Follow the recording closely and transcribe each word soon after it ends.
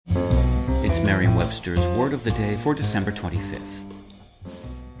It's Merriam-Webster's Word of the Day for December 25th.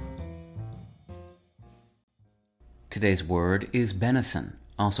 Today's word is benison,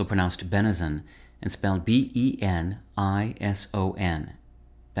 also pronounced benison, and spelled Benison.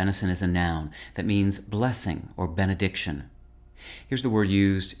 Benison is a noun that means blessing or benediction. Here's the word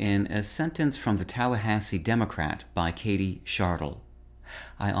used in a sentence from the Tallahassee Democrat by Kati Schardl.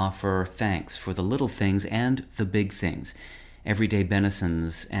 I offer thanks for the little things and the big things, everyday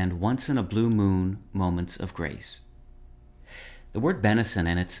benisons and once-in-a-blue-moon moments of grace. The word benison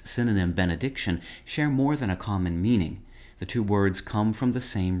and its synonym benediction share more than a common meaning. The two words come from the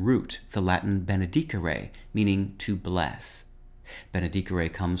same root, the Latin benedicere, meaning to bless.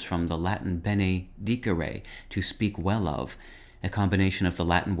 Benedicere comes from the Latin benedicere, to speak well of, a combination of the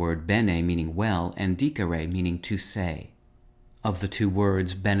Latin word bene, meaning well, and dicere, meaning to say. Of the two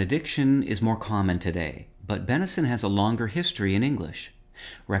words, benediction is more common today, but benison has a longer history in English.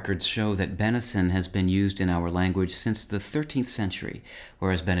 Records show that benison has been used in our language since the 13th century,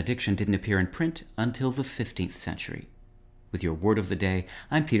 whereas benediction didn't appear in print until the 15th century. With your Word of the Day,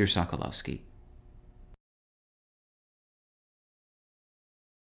 I'm Peter Sokolowski.